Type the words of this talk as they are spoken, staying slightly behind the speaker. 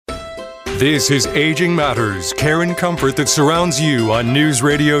This is Aging Matters, care and comfort that surrounds you on News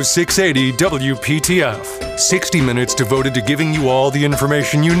Radio 680 WPTF. 60 minutes devoted to giving you all the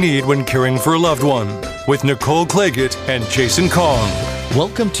information you need when caring for a loved one. With Nicole Claggett and Jason Kong.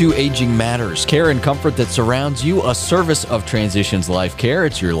 Welcome to Aging Matters, care and comfort that surrounds you, a service of Transitions Life Care.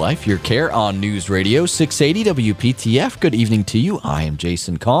 It's your life, your care on News Radio 680 WPTF. Good evening to you. I am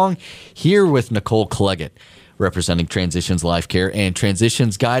Jason Kong, here with Nicole Claggett, representing Transitions Life Care and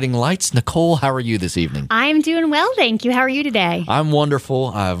Transitions Guiding Lights. Nicole, how are you this evening? I'm doing well, thank you. How are you today? I'm wonderful.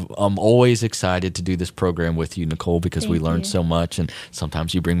 I'm always excited to do this program with you, Nicole, because we learn so much, and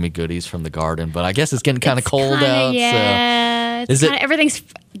sometimes you bring me goodies from the garden, but I guess it's getting kind of cold out. Yeah, so. Everything's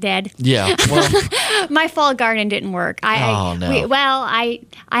dead. Yeah. Well, my fall garden didn't work. No. I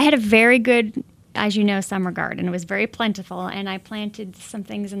had a very good, as you know, summer garden. It was very plentiful, and I planted some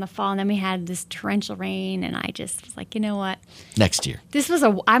things in the fall, and then we had this torrential rain, and I just was like, you know what? Next year.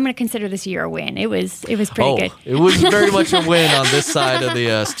 I'm going to consider this year a win. It was pretty good. It was very much a win on this side of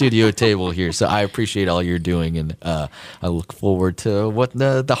the studio table here, so I appreciate all you're doing, and I look forward to what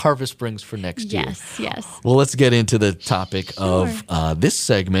the harvest brings for next year. Yes. Well, let's get into the topic of this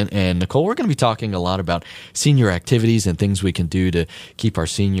segment, and Nicole, we're going to be talking a lot about senior activities and things we can do to keep our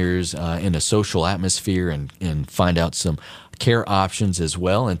seniors in a social atmosphere and find out some care options as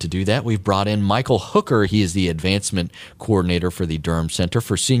well. And to do that, we've brought in Michael Hooker. He is the advancement coordinator for the Durham Center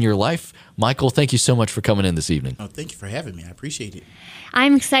for Senior Life. Michael, thank you so much for coming in this evening. Oh, thank you for having me. I appreciate it.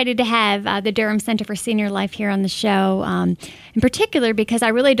 I'm excited to have the Durham Center for Senior Life here on the show, in particular because I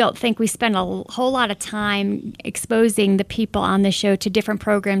really don't think we spend a whole lot of time exposing the people on the show to different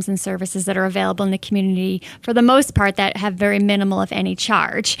programs and services that are available in the community, for the most part, that have very minimal, if any,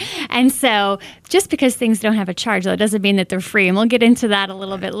 charge. And so just because things don't have a charge, though, doesn't mean that they're free. And we'll get into that a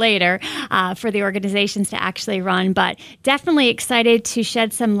little bit later for the organizations to actually run. But definitely excited to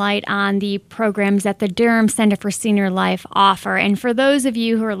shed some light on the programs that the Durham Center for Senior Life offer. And for those of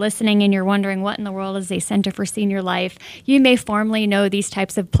you who are listening and you're wondering what in the world is a Center for Senior Life, you may formally know these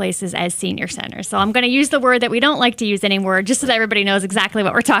types of places as senior centers. So I'm going to use the word that we don't like to use anymore, just so that everybody knows exactly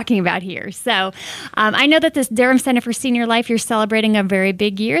what we're talking about here. So I know that this Durham Center for Senior Life, you're celebrating a very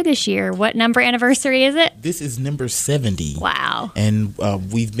big year this year. What number anniversary is it? This is number 70. Wow. And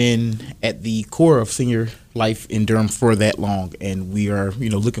we've been at the core of senior life in Durham for that long, and we are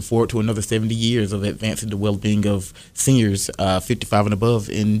looking forward to another 70 years of advancing the well-being of seniors 55 and above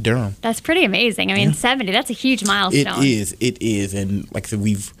in Durham. That's pretty amazing. I mean, 70, that's a huge milestone. It is, and like I said,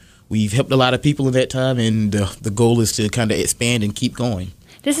 we've helped a lot of people in that time, and the goal is to kind of expand and keep going.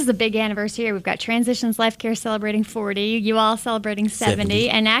 This is a big anniversary. We've got Transitions Life Care celebrating 40, you all celebrating 70,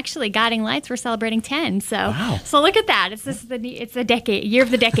 and actually Guiding Lights, we're celebrating 10. So, wow. So look at that. It's the decade, year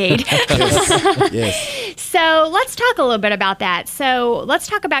of the decade. Yes. So let's talk a little bit about that. So let's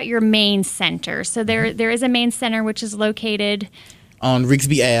talk about your main center. So there is a main center which is located on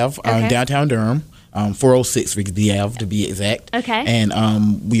Rigsby Ave, in downtown Durham. 406 Rigsby Ave to be exact. Okay.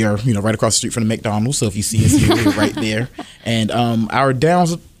 And we are, right across the street from the McDonald's. So if you see us here, we're right there. And our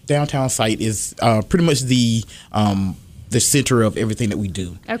downtown site is pretty much the center of everything that we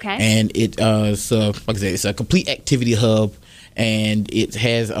do. Okay. And it like I said, it's a complete activity hub, and it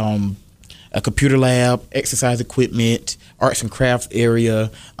has a computer lab, exercise equipment, arts and crafts area,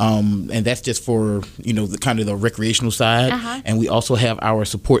 and that's just for the kind of the recreational side. Uh-huh. And we also have our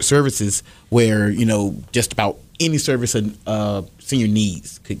support services where just about any service a senior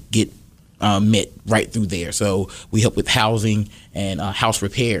needs could get met right through there. So we help with housing and house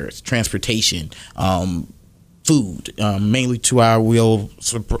repairs, transportation, food, mainly we'll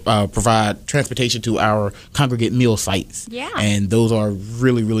provide transportation to our congregate meal sites. Yeah. And those are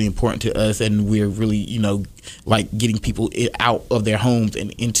really, really important to us, and we're really, like getting people out of their homes and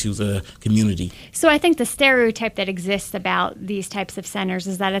into the community. So I think the stereotype that exists about these types of centers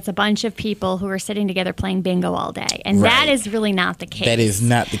is that it's a bunch of people who are sitting together playing bingo all day. And that is really not the case. That is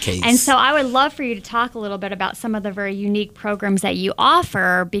not the case. And so I would love for you to talk a little bit about some of the very unique programs that you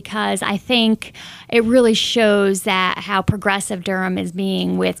offer, because I think it really shows that how progressive Durham is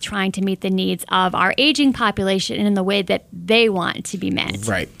being with trying to meet the needs of our aging population in the way that they want to be met.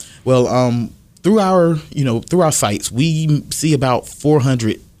 Right. Well, through our sites, we see about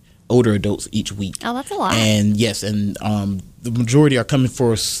 400 older adults each week. Oh, that's a lot. And yes, and the majority are coming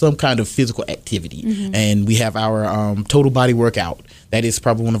for some kind of physical activity. Mm-hmm. And we have our total body workout. That is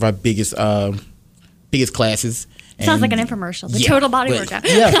probably one of our biggest classes. Sounds like an infomercial. The Yeah, Total Body but- Workout.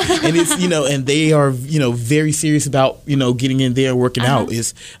 Yeah, and it's and they are very serious about getting in there and working out.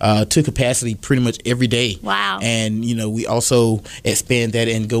 It's to capacity pretty much every day. Wow. And we also expand that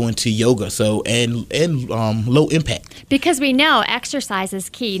and go into yoga. So and low impact. Because we know exercise is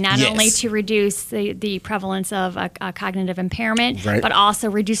key, not Yes. only to reduce the prevalence of cognitive impairment, Right. but also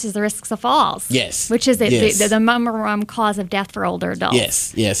reduces the risks of falls. Yes. Which is Yes. the number one cause of death for older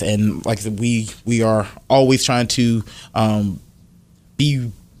adults. Yes, and like I said, we are always trying to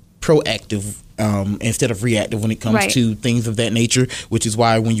be proactive instead of reactive when it comes Right. to things of that nature. Which is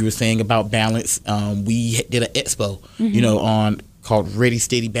why when you were saying about balance, we did an expo, on called Ready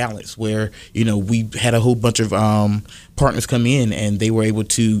Steady Balance, where we had a whole bunch of partners come in and they were able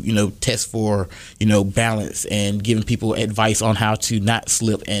to test for balance and giving people advice on how to not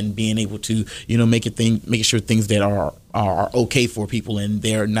slip and being able to making sure things that are okay for people and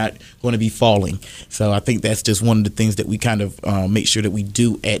they're not going to be falling. So I think that's just one of the things that we kind of make sure that we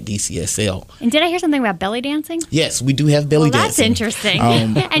do at DCSL. And did I hear something about belly dancing? Yes, we do have belly Well, that's dancing. interesting.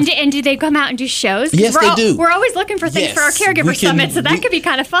 And do they come out and do shows? 'Cause Yes, we're they do. We're always looking for things for our Yes, caregiver we can- summit, so that could be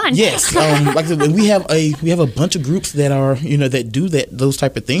kind of fun. Yes, like I said, we have a bunch of groups that are that do those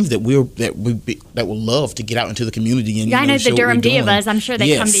type of things that will love to get out into the community and Yeah, I know the show what Durham we're doing. Divas. I'm sure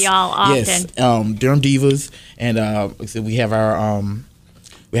they come to y'all often. Yes, Durham Divas, and like I said, we have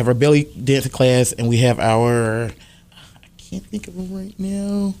our belly dancing class, and we have I can't think of them right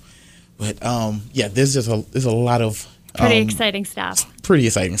now, but there's a lot of Pretty exciting stuff. pretty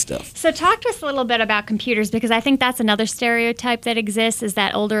exciting stuff. So talk to us a little bit about computers, because I think that's another stereotype that exists, is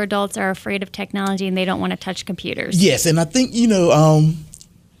that older adults are afraid of technology and they don't want to touch computers. Yes, and I think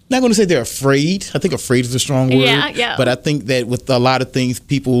not going to say they're afraid. I think afraid is a strong word. Yeah. But I think that with a lot of things,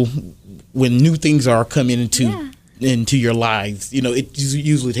 people, when new things are coming into your lives, it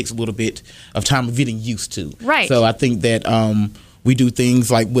usually takes a little bit of time of getting used to. Right. So I think that we do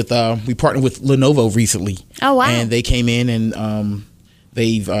things like we partnered with Lenovo recently. Oh, wow. And they came in and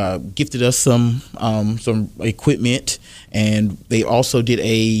they've gifted us some equipment, and they also did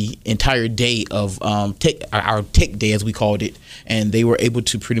a entire day of our tech day, as we called it, and they were able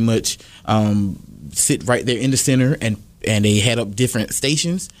to pretty much sit right there in the center, and they had up different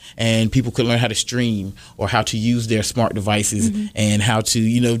stations, and people could learn how to stream or how to use their smart devices and how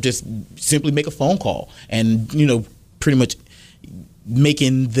to just simply make a phone call, and pretty much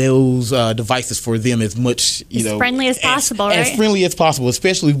making those devices for them as much As friendly as possible, right? As friendly as possible,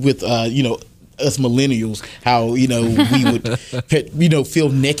 especially with us millennials, how we would feel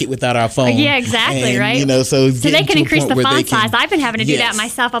naked without our phone. Yeah, exactly, and, right? So they can increase the font can, size. I've been having to do that Yes.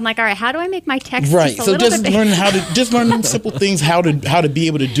 myself. I'm like, all right, how do I make my text Right. just a So little just bit learn simple things, how to be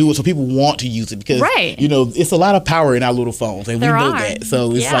able to do it, so people want to use it, because Right. it's a lot of power in our little phones, and There we know are. that.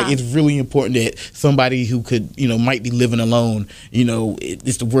 So it's Yeah. it's really important that somebody who could might be living alone,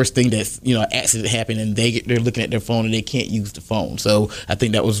 it's the worst thing that's an accident happened and they're looking at their phone and they can't use the phone. So I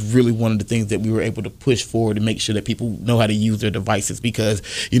think that was really one of the things that we were able to push forward to make sure that people know how to use their devices, because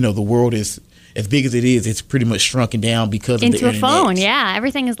the world is, as big as it is, it's pretty much shrunken down because of the into a internet. phone. Yeah,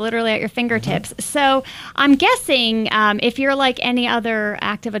 everything is literally at your fingertips. So I'm guessing if you're like any other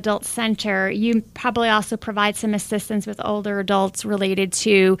active adult center, you probably also provide some assistance with older adults related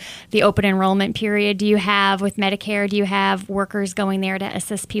to the open enrollment period. Do you have, with Medicare, do you have workers going there to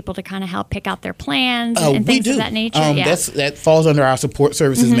assist people to kind of help pick out their plans and we things do. of that nature? That falls under our support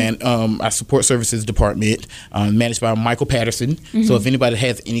services our support services department, managed by Michael Patterson. So if anybody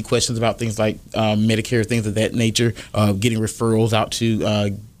has any questions about things like Medicare, things of that nature, getting referrals out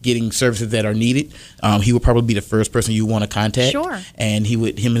to getting services that are needed, he would probably be the first person you want to contact. Sure. And him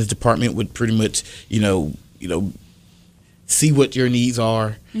and his department would pretty much see what your needs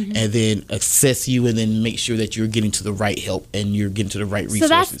are, and then assess you, and then make sure that you're getting to the right help and you're getting to the right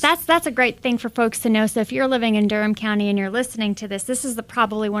resources. So that's a great thing for folks to know. So if you're living in Durham County and you're listening to this is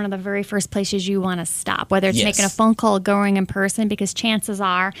probably one of the very first places you want to stop, whether it's Yes. making a phone call or going in person, because chances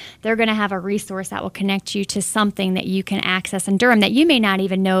are they're going to have a resource that will connect you to something that you can access in Durham that you may not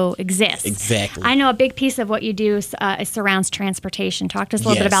even know exists. Exactly. I know a big piece of what you do surrounds transportation. Talk to us a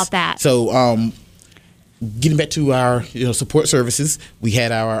little bit Yes. about that. So, getting back to our support services, we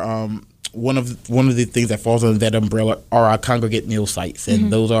had our one of the things that falls under that umbrella are our congregate meal sites,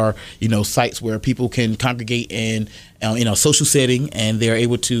 and those are sites where people can congregate in a social setting, and they're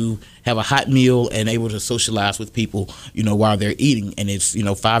able to have a hot meal and able to socialize with people while they're eating, and it's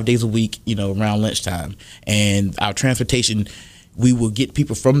 5 days a week around lunchtime. And our transportation, we will get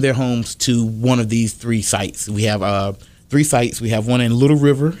people from their homes to one of these 3 sites. We have 3 sites. We have one in Little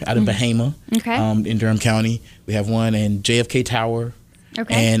River out in Bahama, Okay. in Durham County. We have one in JFK Tower,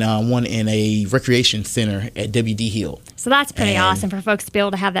 Okay. and one in a recreation center at WD Hill. So that's pretty And- awesome for folks to be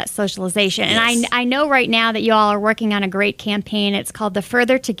able to have that socialization. Yes. And I know right now that you all are working on a great campaign. It's called the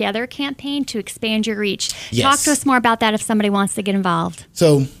Further Together campaign to expand your reach. Yes. Talk to us more about that if somebody wants to get involved.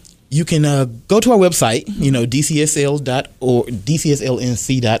 So you can go to our website, DCSL.org,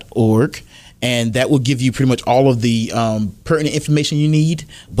 DCSLNC.org, and that will give you pretty much all of the pertinent information you need.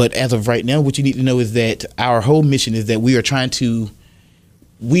 But as of right now, what you need to know is that our whole mission is that we are trying to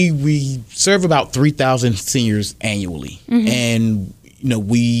we serve about 3,000 seniors annually, and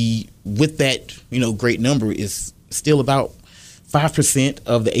we with that great number is still about 5%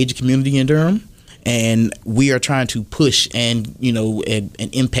 of the aged community in Durham. And we are trying to push and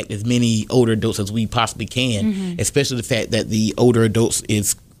impact as many older adults as we possibly can, especially the fact that the older adults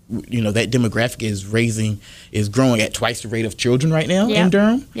is, that demographic is growing at twice the rate of children right now in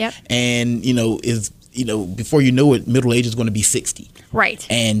Durham. Yep. And, before you know it, middle age is going to be 60. Right.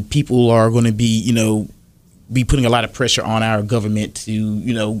 And people are going to be putting a lot of pressure on our government to,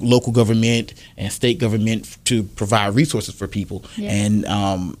 local government and state government to provide resources for people and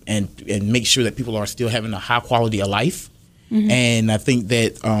make sure that people are still having a high quality of life. And I think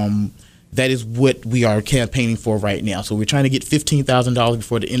that that is what we are campaigning for right now. So we're trying to get $15,000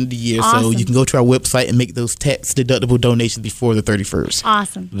 before the end of the year. Awesome. So you can go to our website and make those tax deductible donations before the 31st.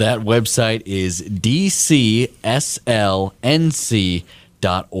 Awesome. That website is DCSLNC.org.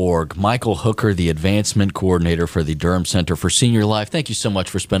 Michael Hooker, the advancement coordinator for the Durham Center for Senior Life. Thank you so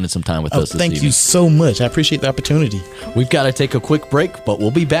much for spending some time with us this evening. Thank you so much. I appreciate the opportunity. We've got to take a quick break, but we'll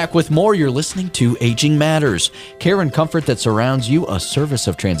be back with more. You're listening to Aging Matters, care and comfort that surrounds you, a service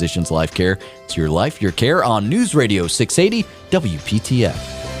of Transitions Life Care. It's your life, your care on News Radio 680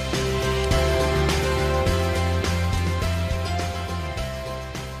 WPTF.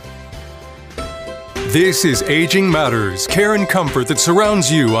 This is Aging Matters, care and comfort that surrounds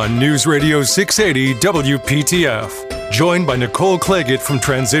you on News Radio 680 WPTF. Joined by Nicole Claggett from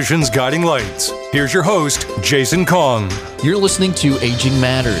Transitions Guiding Lights. Here's your host, Jason Kong. You're listening to Aging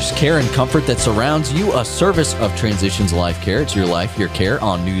Matters, care and comfort that surrounds you, a service of Transitions Life Care. It's your life, your care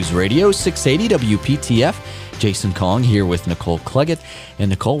on News Radio 680 WPTF. Jason Kong here with Nicole Claggett. And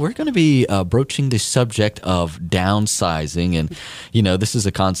Nicole, we're going to be broaching the subject of downsizing. And, this is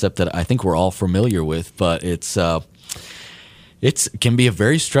a concept that I think we're all familiar with, but it can be a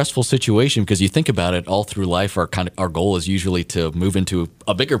very stressful situation because you think about it all through life. Our goal is usually to move into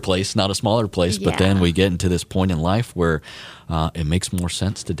a bigger place, not a smaller place. But then we get into this point in life where it makes more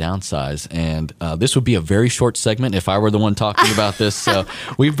sense to downsize. And this would be a very short segment if I were the one talking about this. So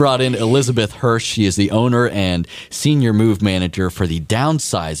we've brought in Elizabeth Hirsch. She is the owner and senior move manager for the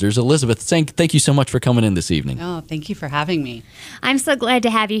Downsizers. Elizabeth, thank you so much for coming in this evening. Oh, thank you for having me. I'm so glad to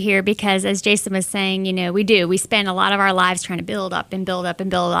have you here because, as Jason was saying, we spend a lot of our lives trying to build up and build up and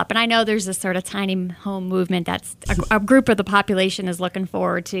build up. And I know there's this sort of tiny home movement that's a group of the population is looking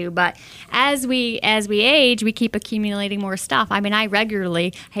forward to. But as we age, we keep accumulating more stuff. I mean, I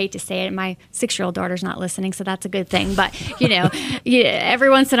regularly, hate to say it, my 6-year-old daughter's not listening, so that's a good thing. But, every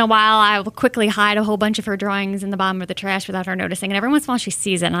once in a while, I will quickly hide a whole bunch of her drawings in the bottom of the trash without her noticing. And every once in a while, she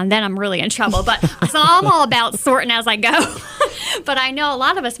sees it, and then I'm really in trouble. But so I'm all about sorting as I go. But I know a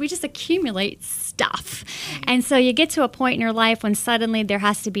lot of us, we just accumulate stuff. And so you get to a point in your life when suddenly there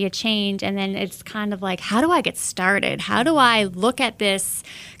has to be a change. And then it's kind of like, how do I get started? How do I look at this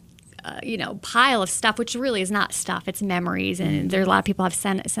pile of stuff, which really is not stuff, it's memories, and there's a lot of people have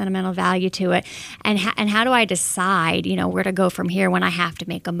sentimental value to it. And how do I decide, where to go from here when I have to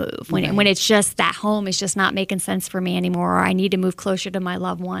make a move, when it's just that home is just not making sense for me anymore, or I need to move closer to my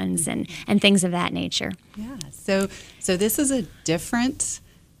loved ones and things of that nature. Yeah. So this is a different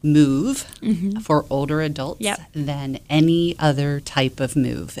move for older adults than any other type of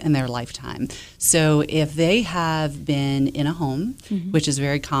move in their lifetime. So if they have been in a home, which is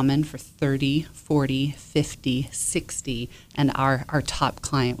very common for 30, 40, 50, 60, and our top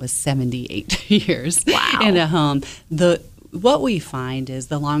client was 78 years in a home, what we find is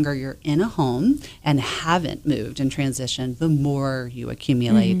the longer you're in a home and haven't moved and transitioned, the more you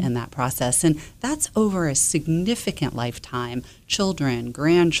accumulate in that process. And that's over a significant lifetime. Children,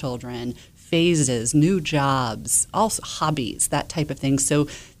 grandchildren, phases, new jobs, also hobbies, that type of thing. So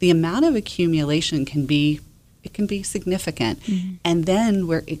the amount of accumulation can be significant. And then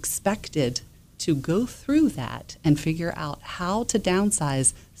we're expected to go through that and figure out how to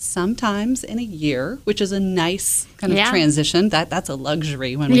downsize sometimes in a year, which is a nice kind of transition. That's a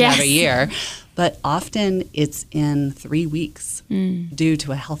luxury when we have a year. But often it's in 3 weeks due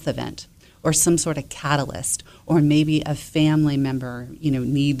to a health event or some sort of catalyst, or maybe a family member,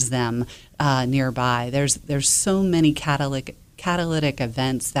 needs them nearby. There's so many catalytic catalytic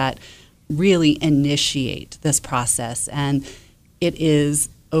events that really initiate this process, and it is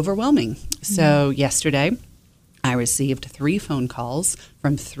overwhelming. So yesterday, I received 3 phone calls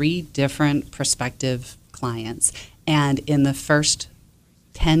from 3 different prospective clients, and in the first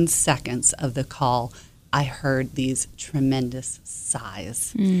 10 seconds of the call, I heard these tremendous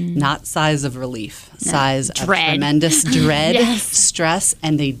sighs, not sighs of relief, sighs of tremendous dread, stress,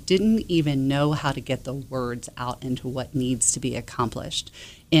 and they didn't even know how to get the words out into what needs to be accomplished.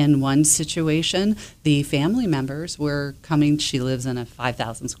 In one situation, the family members were coming. She lives in a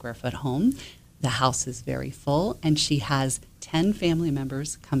 5,000 square foot home. The house is very full, and she has 10 family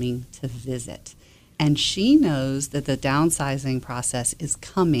members coming to visit. And she knows that the downsizing process is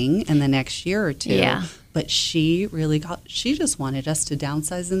coming in the next year or 2. Yeah. But she just wanted us to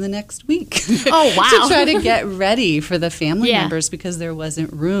downsize in the next week. Oh, wow. To try to get ready for the family members because there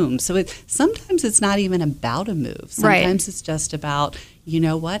wasn't room. So sometimes it's not even about a move. Sometimes it's just about, you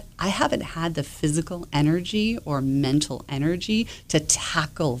know what, I haven't had the physical energy or mental energy to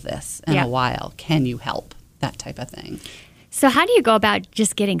tackle this in a while. Can you help? That type of thing. So how do you go about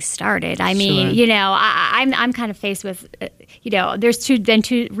just getting started? I mean, you know, I'm kind of faced with, you know, there's been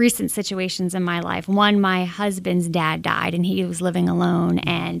two recent situations in my life. One, my husband's dad died and he was living alone,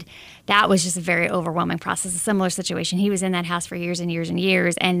 and that was just a very overwhelming process. A similar situation. He was in that house for years and years and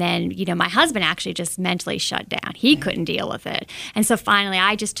years, and then, you know, my husband actually just mentally shut down. He couldn't deal with it. And so finally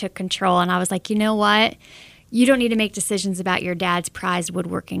I just took control, and I was like, you know what? You don't need to make decisions about your dad's prized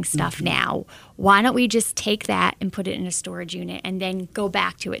woodworking stuff now. Why don't we just take that and put it in a storage unit and then go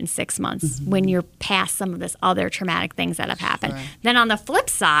back to it in 6 months when you're past some of this other traumatic things that have happened. Sure. Then on the flip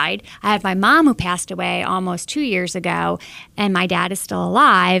side, I have my mom who passed away almost 2 years ago, and my dad is still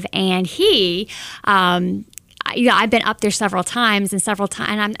alive, and he you know, I've been up there several times,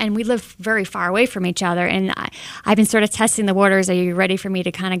 and we live very far away from each other. And I've been sort of testing the waters. Are you ready for me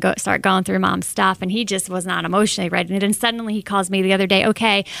to kind of start going through Mom's stuff? And he just was not emotionally ready. And then suddenly he calls me the other day.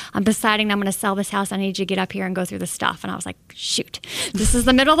 Okay, I'm deciding I'm going to sell this house. I need you to get up here and go through the stuff. And I was like, shoot, this is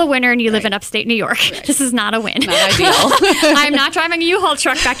the middle of the winter, and you live in upstate New York. This is not a win. Not ideal. I'm not driving a U-Haul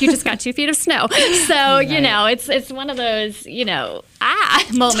truck back. You just got 2 feet of snow. So you know, it's one of those, you know,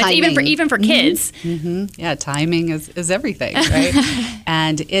 moments. Timing. even for kids. Yeah, timing is everything, right?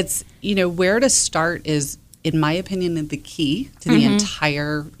 And it's, you know, where to start is, in my opinion, the key to the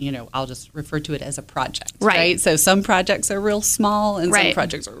entire, you know, I'll just refer to it as a project, right? So some projects are real small and some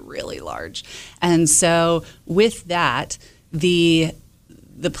projects are really large. And so with that, the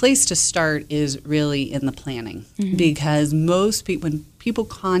place to start is really in the planning, because most people, when people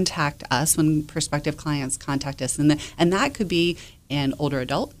contact us, when prospective clients contact us, and that could be an older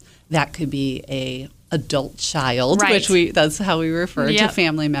adult, that could be a adult child, which that's how we refer to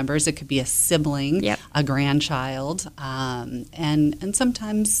family members. It could be a sibling, a grandchild, and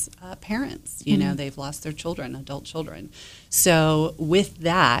sometimes parents. You know, they've lost their children, adult children. So with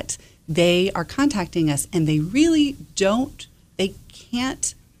that, they are contacting us, and they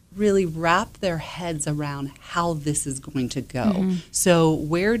can't really wrap their heads around how this is going to go. So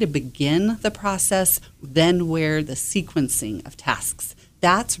where to begin the process, then where the sequencing of tasks.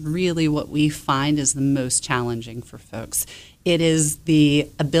 That's really what we find is the most challenging for folks. It is the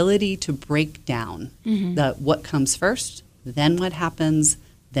ability to break down what comes first, then what happens,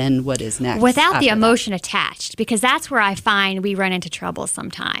 then what is next. Without the emotion attached, because that's where I find we run into trouble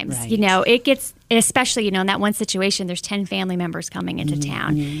sometimes. You know, it gets, especially, you know, in that one situation, there's 10 family members coming into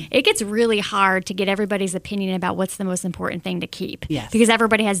town. It gets really hard to get everybody's opinion about what's the most important thing to keep. Because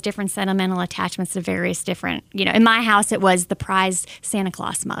everybody has different sentimental attachments to various different, you know, in my house, it was the prized Santa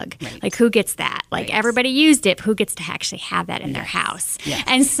Claus mug. Like, who gets that? Like, everybody used it, but who gets to actually have that in their house?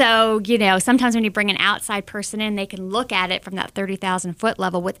 And so, you know, sometimes when you bring an outside person in, they can look at it from that 30,000 foot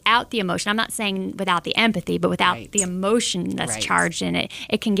level without the emotion. I'm not saying without the empathy, but without the emotion that's charged in it,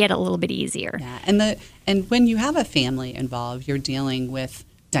 it can get a little bit easier. And when you have a family involved, you're dealing with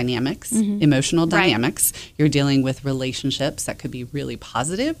dynamics, emotional dynamics. You're dealing with relationships that could be really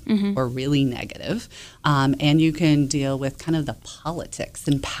positive or really negative. And you can deal with kind of the politics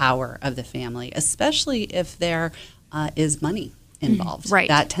and power of the family, especially if there is money involved.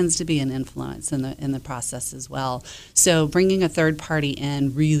 That tends to be an influence in the process as well. So bringing a third party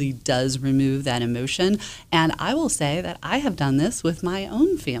in really does remove that emotion. And I will say that I have done this with my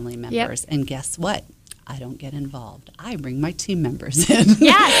own family members. And guess what? I don't get involved. I bring my team members in.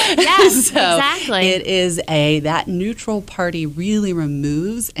 Yes, so exactly. It is that neutral party really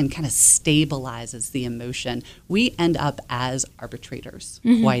removes and kind of stabilizes the emotion. We end up as arbitrators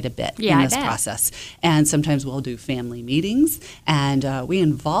quite a bit in this process. And sometimes we'll do family meetings, and we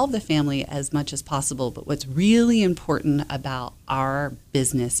involve the family as much as possible. But what's really important about our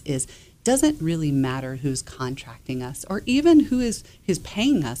business is doesn't really matter who's contracting us or even who's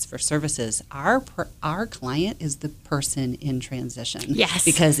paying us for services. Our client is the person in transition. Yes.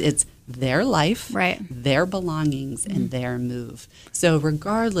 Because it's their life, right, their belongings, and their move. So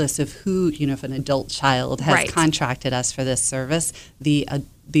regardless of who, if an adult child has contracted us for this service, the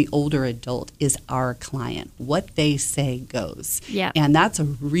older adult is our client. What they say goes. Yeah. And that's a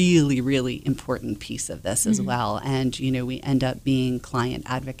really, really important piece of this as well. And, we end up being client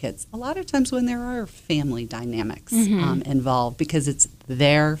advocates a lot of times when there are family dynamics involved because it's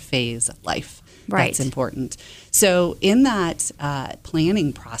their phase of life. That's important. So in that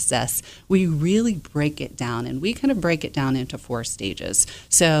planning process, we really break it down, and we kind of break it down into 4 stages.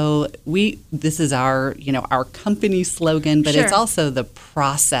 So this is our company slogan, but it's also the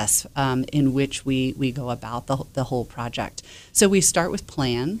process in which we go about the whole project. So we start with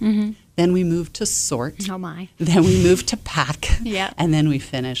plan. Then we move to sort. Oh my. Then we move to pack. Yep. And then we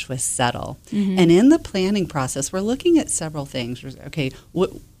finish with settle. And in the planning process, we're looking at several things. Okay,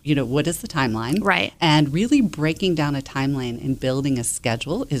 what is the timeline? Right. And really breaking down a timeline and building a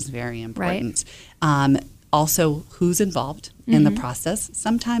schedule is very important. Right. Also, who's involved in the process?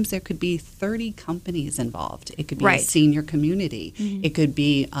 Sometimes there could be 30 companies involved. It could be a senior community. It could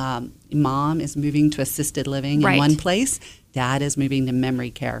be mom is moving to assisted living in one place. Dad is moving to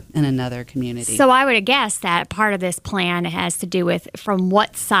memory care in another community. So I would guess that part of this plan has to do with from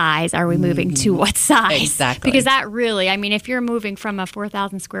what size are we moving to what size? Exactly. Because that really, if you're moving from a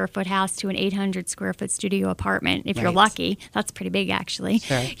 4,000 square foot house to an 800 square foot studio apartment, if you're lucky, that's pretty big actually.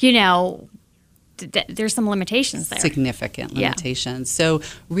 Sure. There's some limitations there. Significant limitations. So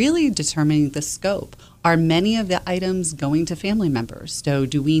really determining the scope. Are many of the items going to family members? So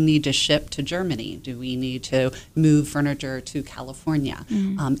do we need to ship to Germany? Do we need to move furniture to California?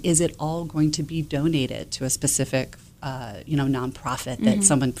 Is it all going to be donated to a specific nonprofit that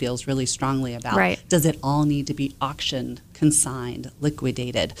someone feels really strongly about? Right. Does it all need to be auctioned, consigned,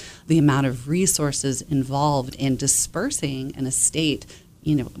 liquidated? The amount of resources involved in dispersing an estate,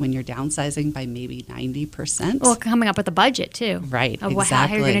 when you're downsizing by maybe 90%. Well, coming up with a budget too. Right, of exactly.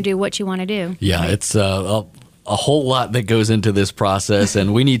 How you're going to do what you want to do. Yeah, it's a whole lot that goes into this process,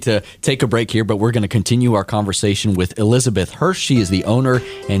 and we need to take a break here, but we're going to continue our conversation with Elizabeth Hirsch. She is the owner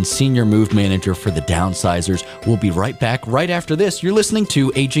and senior move manager for the Downsizers. We'll be right back right after this. You're listening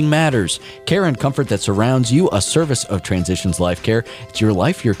to Aging Matters, care and comfort that surrounds you, a service of Transitions Life Care. It's your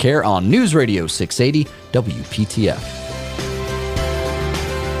life, your care on News Radio 680 WPTF.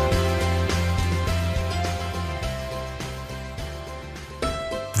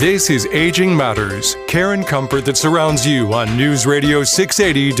 This is Aging Matters, care and comfort that surrounds you on News Radio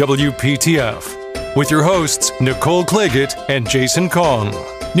 680 WPTF. With your hosts, Nicole Claggett and Jason Kong.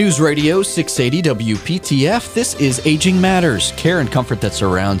 News Radio 680 WPTF. This is Aging Matters, care and comfort that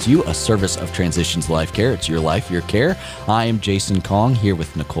surrounds you, a service of Transitions Life Care. It's your life, your care. I am Jason Kong here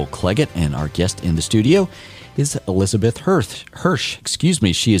with Nicole Claggett, and our guest in the studio is Elizabeth Hirsch.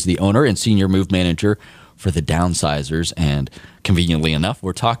 She is the owner and senior move manager for the Downsizers, and conveniently enough,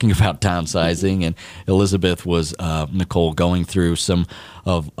 we're talking about downsizing, and Elizabeth was, Nicole, going through some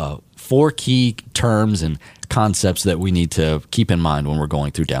of 4 key terms and concepts that we need to keep in mind when we're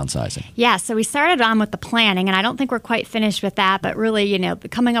going through downsizing. Yeah, so we started on with the planning, and I don't think we're quite finished with that, but really,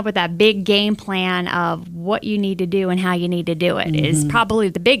 coming up with that big game plan of what you need to do and how you need to do it is probably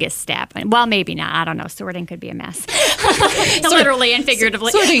the biggest step. Well, maybe not. I don't know. Sorting could be a mess. Literally and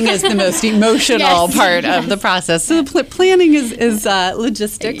figuratively. Sorting is the most emotional part of the process. So planning is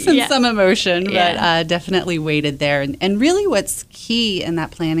logistics and some emotion, but definitely weighted there. And really what's key in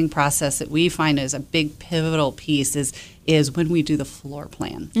that planning process that we find is a big pivotal piece is when we do the floor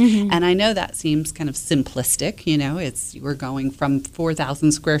plan. And I know that seems kind of simplistic, we're going from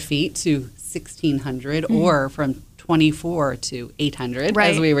 4,000 square feet to 1,600 or from 24 to 800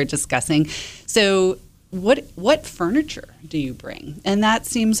 as we were discussing. So what furniture do you bring? And that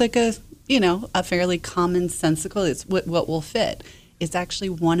seems like a fairly commonsensical, it's what will fit. It's actually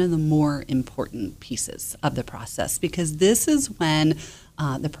one of the more important pieces of the process, because this is when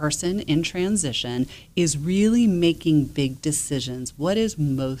the person in transition is really making big decisions. What is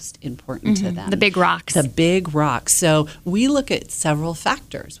most important to them? The big rocks. The big rocks. So we look at several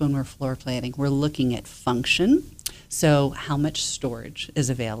factors when we're floor planning. We're looking at function. So how much storage is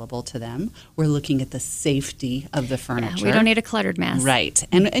available to them? We're looking at the safety of the furniture. We don't need a cluttered mess. Right.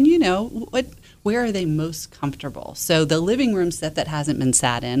 And you know, where are they most comfortable? So the living room set that hasn't been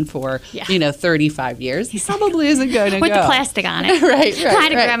sat in for, 35 years probably isn't going to go. With the plastic on it. right. I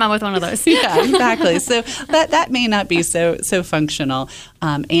had a grandma with one of those. Yeah, exactly. So that may not be so functional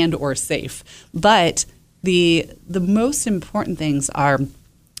and or safe. But the most important things are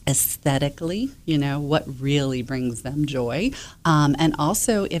aesthetically, what really brings them joy. And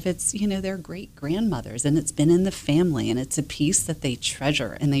also if it's, their great grandmothers and it's been in the family and it's a piece that they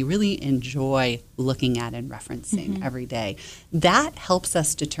treasure and they really enjoy looking at and referencing every day. That helps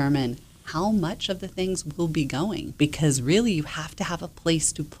us determine how much of the things will be going, because really you have to have a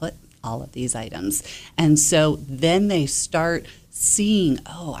place to put all of these items. And so then they start seeing,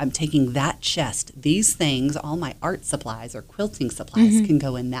 I'm taking that chest. These things, all my art supplies or quilting supplies can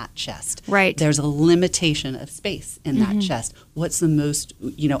go in that chest. Right. There's a limitation of space in that chest. What's the most,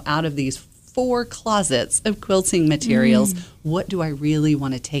 out of these 4 closets of quilting materials, what do I really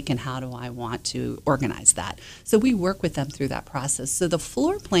want to take and how do I want to organize that? So we work with them through that process. So the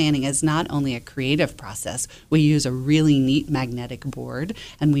floor planning is not only a creative process. We use a really neat magnetic board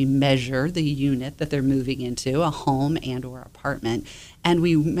and we measure the unit that they're moving into, a home and or apartment, and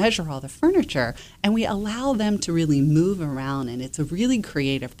we measure all the furniture and we allow them to really move around, and it's a really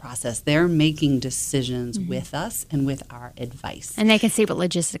creative process. They're making decisions with us and with our advice. And they can see what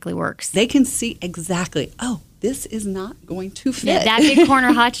logistically works. They can see exactly, this is not going to fit. Yeah, that big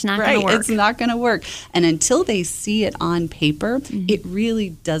corner hutch not going to work. It's not going to work. And until they see it on paper, it really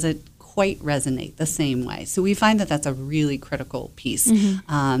doesn't quite resonate the same way. So we find that that's a really critical piece.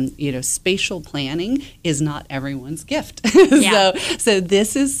 Spatial planning is not everyone's gift. So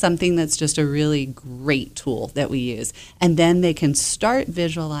this is something that's just a really great tool that we use. And then they can start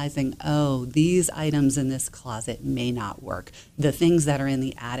visualizing, these items in this closet may not work. The things that are in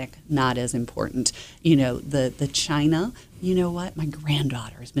the attic, not as important. The china, you know what? My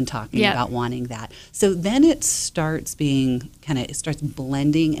granddaughter has been talking about wanting that. So then it starts being it starts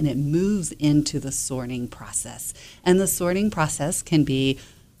blending and it moves into the sorting process. And the sorting process can be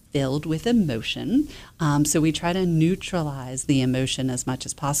filled with emotion. So we try to neutralize the emotion as much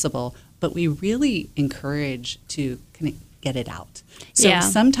as possible, but we really encourage to get it out. So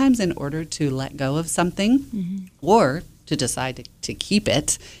sometimes in order to let go of something or to decide to keep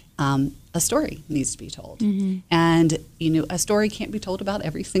it, a story needs to be told. And, a story can't be told about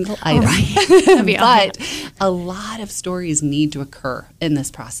every single item. But a lot of stories need to occur in this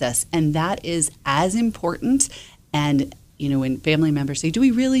process. And that is as important. And, when family members say, do we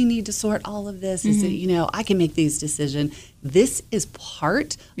really need to sort all of this? Is it, I can make these decisions. This is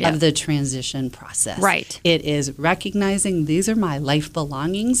part of the transition process. Right. It is recognizing these are my life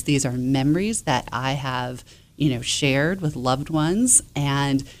belongings. These are memories that I have, shared with loved ones.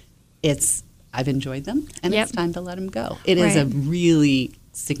 And I've enjoyed them, and it's time to let them go. It is a really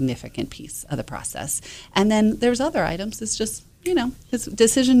significant piece of the process. And then there's other items. It's just, it's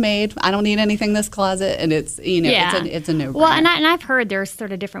decision made. I don't need anything in this closet, and it's, it's a no-brainer. Well, and I've heard there's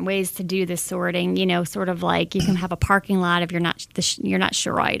sort of different ways to do this sorting. Sort of like you can have a parking lot of you're not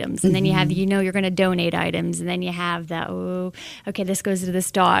sure items, and then you have you're going to donate items, and then you have this goes to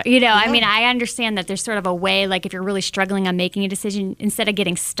this dog. I mean, I understand that there's sort of a way, like if you're really struggling on making a decision, instead of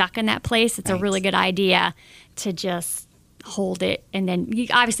getting stuck in that place, it's a really good idea to just hold it, and then you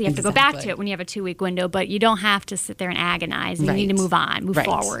obviously have to go back to it when you have a 2-week window, but you don't have to sit there and agonize. You need to move on, move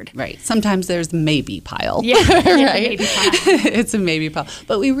forward. Right. Sometimes there's maybe pile. Yeah, right. Maybe pile. It's a maybe pile.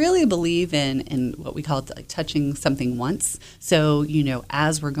 But we really believe in what we call like touching something once. So,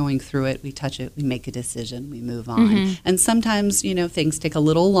 as we're going through it, we touch it, we make a decision, we move on. And sometimes, things take a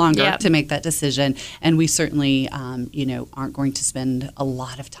little longer to make that decision. And we certainly, aren't going to spend a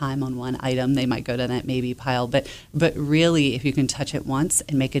lot of time on one item. They might go to that maybe pile. But really, if you can touch it once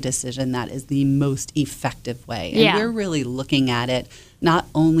and make a decision, that is the most effective way. And we're really looking at it not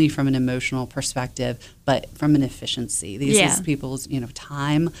only from an emotional perspective, but from an efficiency. These is people's,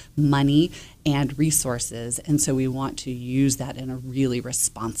 time, money, and resources. And so we want to use that in a really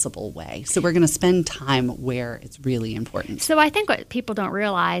responsible way. So we're going to spend time where it's really important. So I think what people don't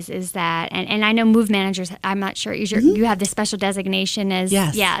realize is that, and I know move managers, I'm not sure, you have this special designation as,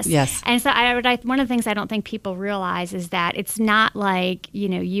 Yes. And so one of the things I don't think people realize is that it's not like,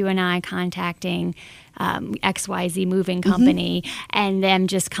 you and I contacting XYZ moving company and them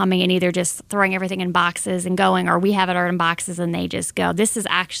just coming and either just throwing everything in boxes and going, or we have it all in boxes and they just go. This is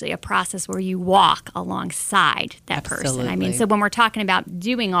actually a process where you walk alongside that person. I mean, so when we're talking about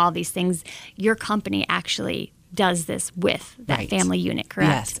doing all these things, your company actually does this with that Right. family unit,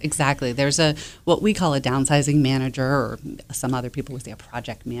 correct? Yes, exactly. There's what we call a downsizing manager, or some other people would say a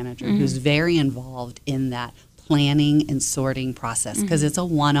project manager, who's very involved in that planning and sorting process, because it's a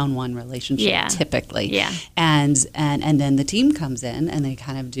one-on-one relationship typically. Yeah. And then the team comes in and they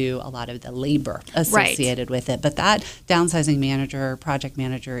kind of do a lot of the labor associated with it. But that downsizing manager, project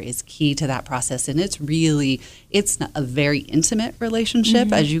manager, is key to that process, and it's a very intimate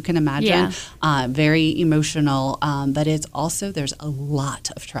relationship, as you can imagine. Very emotional, but it's also, there's a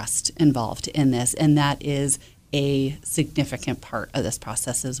lot of trust involved in this, and that is a significant part of this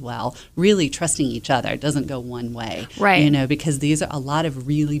process as well. Really trusting each other. It doesn't go one way, right? Because these are a lot of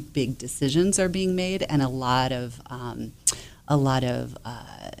really big decisions are being made, and a lot of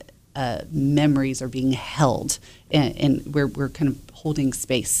memories are being held, and we're kind of holding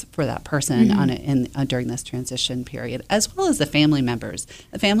space for that person during this transition period, as well as the family members.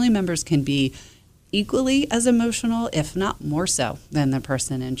 The family members can be equally as emotional, if not more so, than the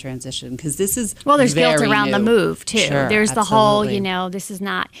person in transition, because this is there's guilt very around new. the move too. Sure, there's absolutely. the whole, this is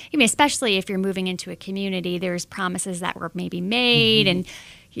not, especially if you're moving into a community, there's promises that were maybe made, and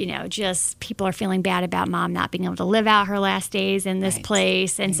just people are feeling bad about mom not being able to live out her last days in this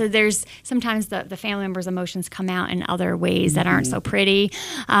place. And so there's sometimes the family members' emotions come out in other ways that aren't so pretty.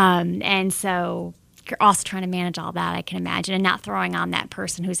 And so you're also trying to manage all that, I can imagine, and not throwing on that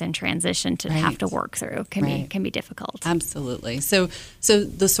person who's in transition to have to work through can be difficult. Absolutely. So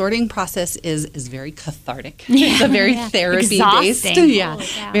the sorting process is very cathartic. It's a very therapy based.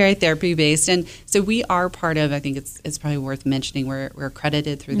 Very therapy based. And so we are part of, I think it's probably worth mentioning, we're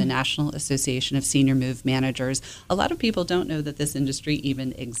accredited through the National Association of Senior Move Managers. A lot of people don't know that this industry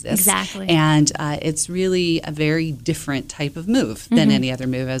even exists. Exactly. And it's really a very different type of move than any other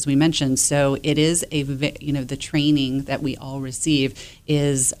move, as we mentioned. So it is the training that we all receive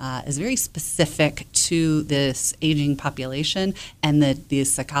is very specific to this aging population and the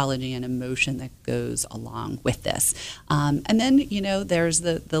psychology and emotion that goes along with this. And then there's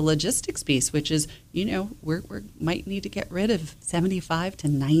the logistics piece, which is we might need to get rid of 75 to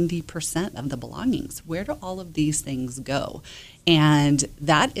 90% of the belongings. Where do all of these things go? And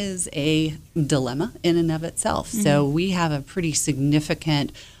that is a dilemma in and of itself. So we have a pretty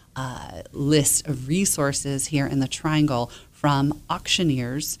significant list of resources here in the Triangle, from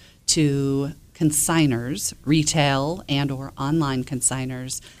auctioneers to consigners, retail and or online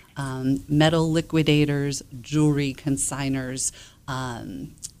consigners, metal liquidators, jewelry consigners,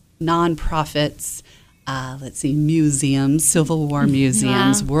 nonprofits, museums, Civil War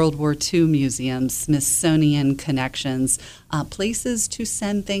museums, World War II museums, Smithsonian connections, places to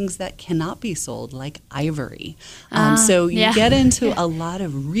send things that cannot be sold, like ivory. So you get into a lot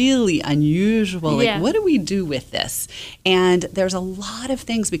of really unusual, what do we do with this? And there's a lot of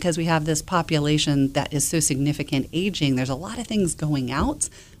things, because we have this population that is so significant aging, there's a lot of things going out,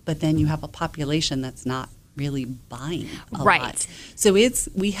 but then you have a population that's not really buying a lot. So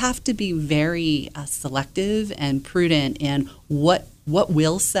we have to be very selective and prudent in what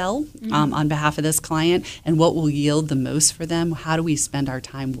will sell on behalf of this client and what will yield the most for them. How do we spend our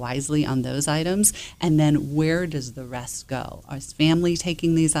time wisely on those items? And then where does the rest go? Is family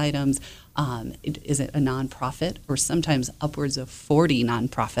taking these items? Is it a nonprofit, or sometimes upwards of 40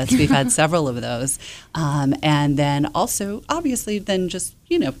 nonprofits? We've had several of those. And then also, obviously, then just,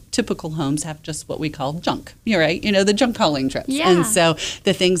 typical homes have just what we call junk, right? The junk hauling trips. Yeah. And so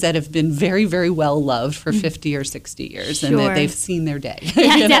the things that have been very, very well loved for 50 or 60 years, and that they've seen their day.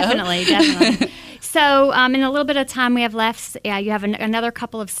 Yeah, definitely. So in a little bit of time we have left, you have another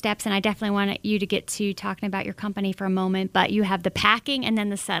couple of steps, and I definitely want you to get to talking about your company for a moment, but you have the packing and then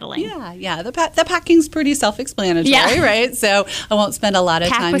the settling. Yeah. The packing's pretty self-explanatory, right? So I won't spend a lot of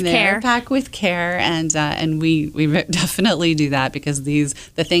time there. Care. Pack with care, and we definitely do that, because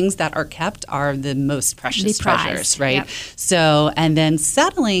the things that are kept are the most precious treasures, right? Yep. So, and then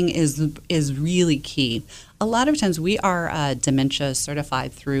settling is really key. A lot of times we are dementia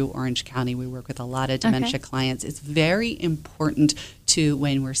certified through Orange County. We work with a lot of dementia clients. It's very important to,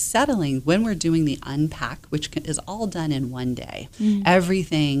 when we're settling, when we're doing the unpack, which is all done in one day,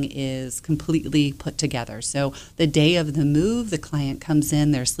 everything is completely put together. So the day of the move, the client comes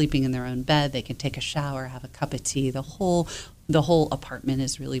in, they're sleeping in their own bed, they can take a shower, have a cup of tea, the whole apartment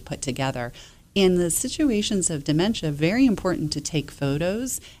is really put together. In the situations of dementia, very important to take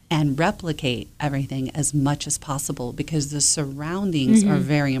photos and replicate everything as much as possible, because the surroundings are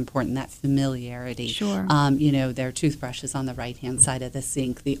very important, that familiarity. Sure. Their toothbrush is on the right-hand side of the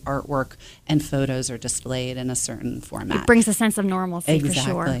sink. The artwork and photos are displayed in a certain format. It brings a sense of normalcy, exactly. for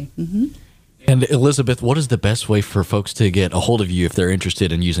sure. Mm-hmm. And Elizabeth, what is the best way for folks to get a hold of you if they're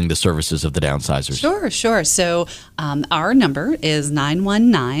interested in using the services of the Downsizers? Sure. So our number is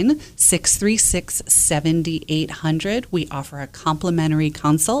 919-636-7800. We offer a complimentary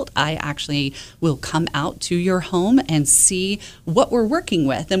consult. I actually will come out to your home and see what we're working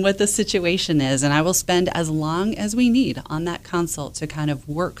with and what the situation is. And I will spend as long as we need on that consult to kind of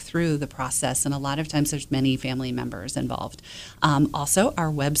work through the process. And a lot of times there's many family members involved. Also, our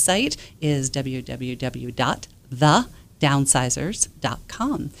website is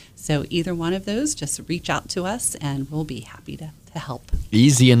www.thedownsizers.com. So either one of those, just reach out to us and we'll be happy to help.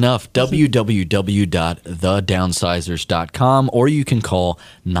 Easy enough. www.thedownsizers.com, or you can call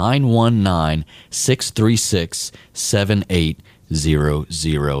 919-636-7800.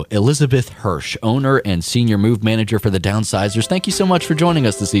 Elizabeth Hirsch, owner and senior move manager for the Downsizers. Thank you so much for joining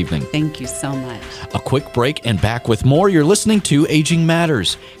us this evening. Thank you so much. A quick break and back with more. You're listening to Aging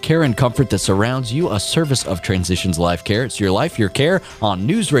Matters, care and comfort that surrounds you, a service of Transitions Life Care. It's your life, your care on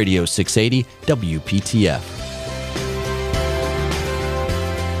News Radio 680 WPTF.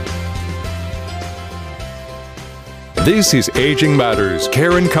 This is Aging Matters,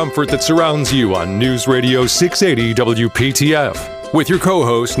 care and comfort that surrounds you on News Radio 680 WPTF. With your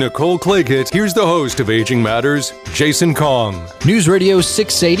co-host, Nicole Claggett, here's the host of Aging Matters, Jason Kong. News Radio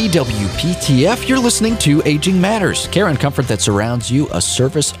 680 WPTF, you're listening to Aging Matters, care and comfort that surrounds you, a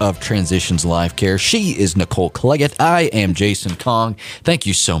service of Transitions Life Care. She is Nicole Claggett. I am Jason Kong. Thank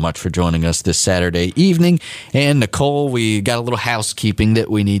you so much for joining us this Saturday evening. And Nicole, we got a little housekeeping that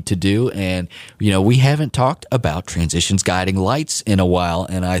we need to do. And, we haven't talked about Transitions Guiding Lights in a while.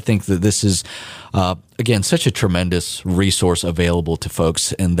 And I think that this is, again, such a tremendous resource available to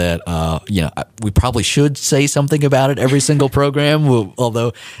folks, and that, we probably should say something about it every single program,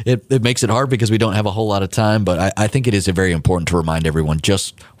 although it makes it hard because we don't have a whole lot of time. But I think it is very important to remind everyone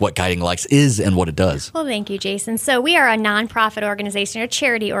just what Guiding Lights is and what it does. Well, thank you, Jason. So we are a nonprofit organization, a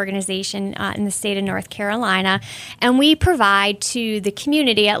charity organization in the state of North Carolina, and we provide to the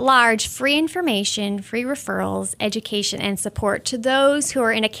community at large free information, free referrals, education, and support to those who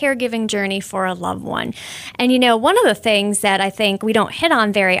are in a caregiving journey for a loved one. And, one of the things that I think we don't hit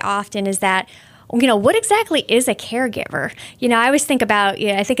on very often is that, what exactly is a caregiver? I always think about,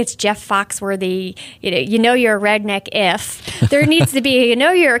 I think it's Jeff Foxworthy, you're a redneck if. There needs to be,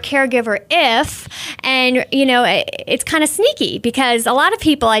 you're a caregiver if. And, it's kind of sneaky because a lot of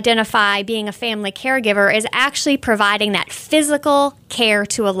people identify being a family caregiver as actually providing that physical care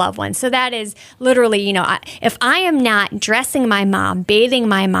to a loved one. So that is literally, if I am not dressing my mom, bathing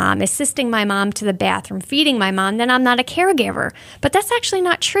my mom, assisting my mom to the bathroom, feeding my mom, then I'm not a caregiver. But that's actually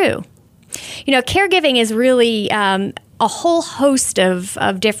not true. Caregiving is really a whole host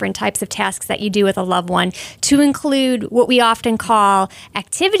of different types of tasks that you do with a loved one, to include what we often call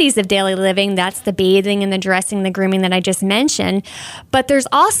activities of daily living. That's the bathing and the dressing, the grooming that I just mentioned. But there's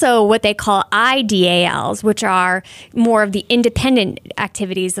also what they call IDALs, which are more of the independent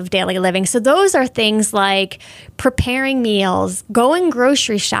activities of daily living. So those are things like preparing meals, going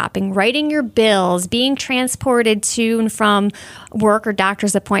grocery shopping, writing your bills, being transported to and from work or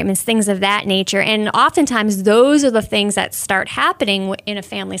doctor's appointments, things of that nature. And oftentimes those are the things that start happening in a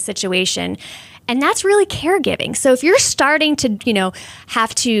family situation. And that's really caregiving. So if you're starting to,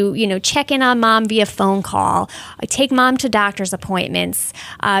 have to, check in on mom via phone call, take mom to doctor's appointments,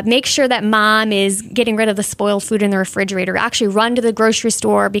 make sure that mom is getting rid of the spoiled food in the refrigerator, actually run to the grocery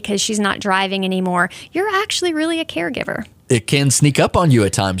store because she's not driving anymore, you're actually really a caregiver. It can sneak up on you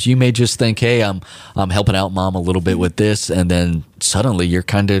at times. You may just think, hey, I'm helping out mom a little bit with this, and then suddenly you're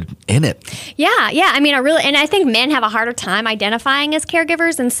kind of in it. Yeah. I think men have a harder time identifying as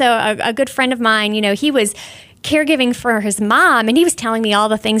caregivers. And so a good friend of mine, he was caregiving for his mom, and he was telling me all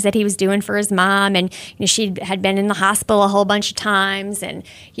the things that he was doing for his mom, and she had been in the hospital a whole bunch of times, and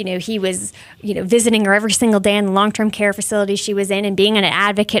he was visiting her every single day in the long-term care facility she was in and being an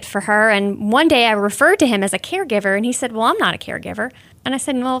advocate for her. And one day I referred to him as a caregiver, and he said, well, I'm not a caregiver. And I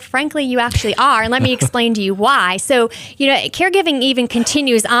said, well, frankly, you actually are, and let me explain to you why. So, caregiving even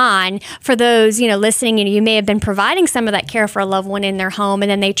continues on for those, listening. You may have been providing some of that care for a loved one in their home,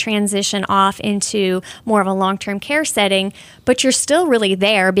 and then they transition off into more of a long-term care setting, but you're still really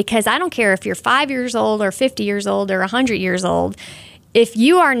there, because I don't care if you're 5 years old or 50 years old or 100 years old. If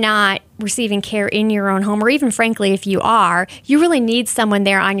you are not receiving care in your own home, or even frankly, if you are, you really need someone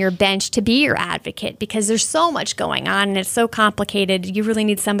there on your bench to be your advocate, because there's so much going on and it's so complicated. You really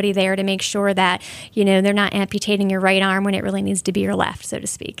need somebody there to make sure that, they're not amputating your right arm when it really needs to be your left, so to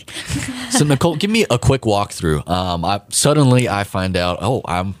speak. So Nicole, give me a quick walkthrough. Suddenly I find out,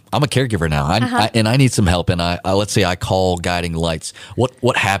 I'm I'm a caregiver now, and I need some help. And let's say I call Guiding Lights.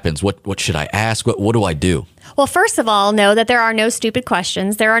 What happens? What should I ask? What do I do? Well, first of all, know that there are no stupid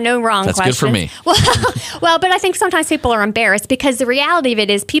questions. There are no wrong questions. That's good for me. Well, but I think sometimes people are embarrassed because the reality of it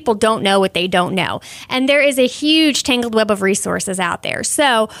is people don't know what they don't know. And there is a huge tangled web of resources out there.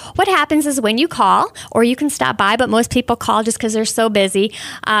 So what happens is when you call, or you can stop by, but most people call just because they're so busy,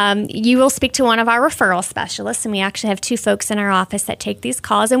 you will speak to one of our referral specialists. And we actually have 2 folks in our office that take these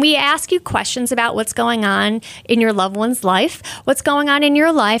calls. And we ask you questions about what's going on in your loved one's life, what's going on in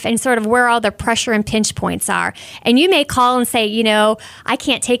your life, and sort of where all the pressure and pinch points are. And you may call and say, I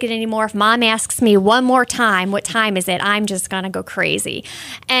can't take it anymore. If mom asks me one more time, what time is it? I'm just going to go crazy.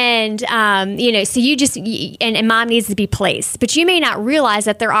 And, so you just, and mom needs to be placed. But you may not realize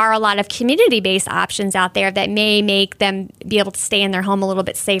that there are a lot of community-based options out there that may make them be able to stay in their home a little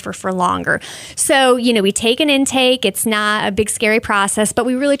bit safer for longer. So, we take an intake. It's not a big, scary process, but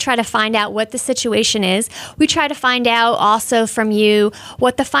we really try to find out what the situation is. We try to find out also from you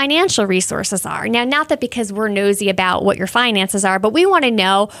what the financial resources are. Now, not that because we're nosy about what your finances are, but we want to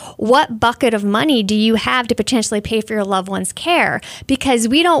know what bucket of money do you have to potentially pay for your loved one's care, because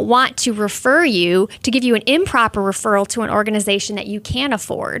we don't want to refer you to give you an improper referral to an organization that you can't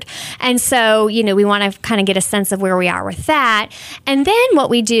afford. And so, we want to kind of get a sense of where we are with that. And then what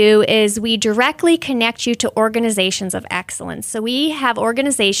we do is we directly connect you to organizations of excellence. So we have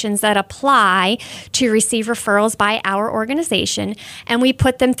organizations that apply to receive referrals by our organization, and we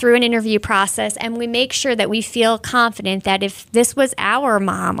put them through an interview process, and we make sure that we feel confident that if this was our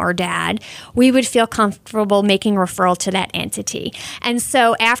mom or dad, we would feel comfortable making a referral to that entity. And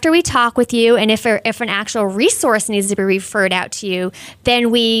so after we talk with you, and if an actual resource needs to be referred out to you,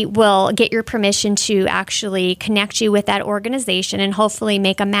 then we will get your permission to actually connect you with that organization and hopefully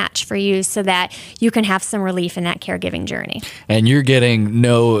make a match for you so that you can have some relief in that caregiving journey. And you're getting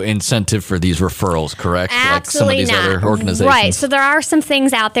no incentive for these referrals, correct? Absolutely like some of these not. Other organizations. Right. So there are some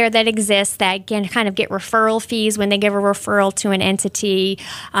things out there that exist that can kind of get referral fees when they give a referral to an entity,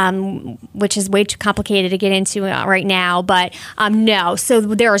 which is way too complicated to get into right now. But no, so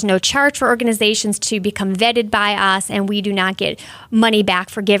there is no charge for organizations to become vetted by us, and we do not get money back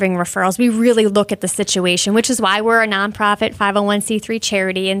for giving referrals. We really look at the situation, which is why we're a nonprofit 501c3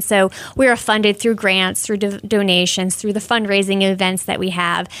 charity. And so we are funded through grants, through donations, through the fundraising events that we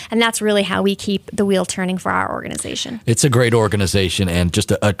have. And that's really how we keep the wheel turning for our organization. It's a great organization and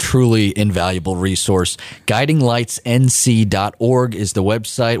just a truly invaluable resource. GuidingLightsNC.org is the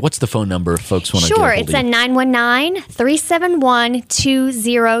website. What's the phone number if folks want to get a hold of you? Sure, it's a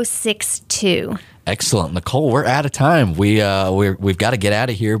 919-371-2062. Excellent. Nicole, we're out of time. We've got to get out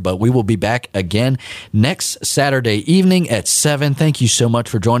of here, but we will be back again next Saturday evening at 7. Thank you so much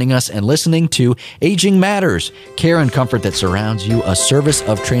for joining us and listening to Aging Matters, care and comfort that surrounds you, a service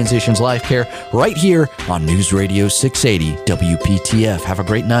of Transitions Life Care right here on News Radio 680 WPTF. Have a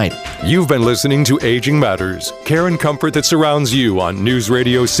great night. You've been listening to Aging Matters, care and comfort that surrounds you on News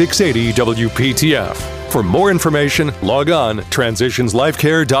Radio 680 WPTF. For more information, log on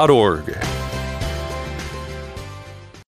transitionslifecare.org.